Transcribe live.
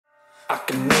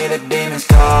can hear the demons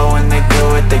call when they do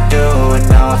what they do. And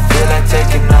now I feel like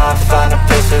taking off, find a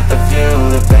place with a view.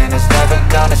 The pain is never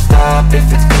gonna stop if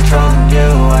it's controlling you.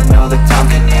 I know that time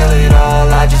can heal it all,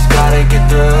 I just gotta get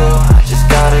through. I just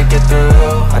gotta get through,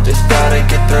 I just gotta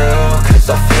get through. Cause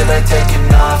I feel like taking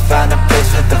off, find a place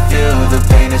with a view. The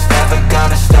pain is never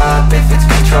gonna stop if it's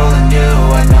controlling you.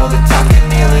 I know that time can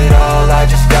heal it all, I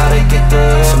just gotta get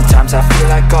through. Sometimes I feel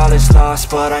like all is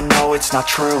lost, but I know it's not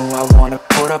true. I wanna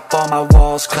put up all my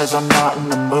walls cause I'm not in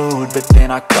the mood, but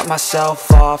then I cut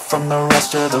myself off from the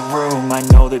rest of the room. I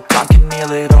know that time can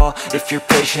heal it all if you're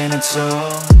patient and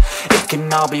soon. It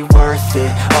can all be worth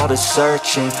it, all the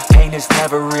searching. Pain is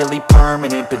never really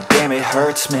permanent, but damn it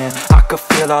hurts, man. I could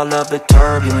feel all of the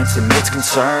turbulence and it's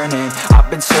concerning. I've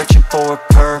been searching for a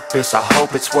purpose, I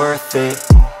hope it's worth it.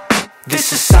 This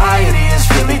society is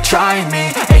really trying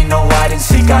me. Ain't no hide and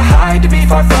seek, I hide to be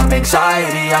far from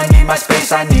anxiety. I need my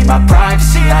space, I need my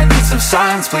privacy. I need some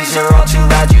silence, please, you're all too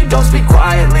loud. You don't speak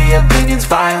quietly, opinions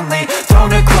violently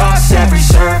thrown across every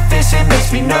surface. It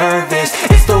makes me nervous,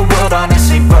 it's the world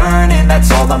honestly burning. That's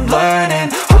all I'm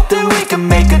learning, hope that we can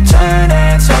make a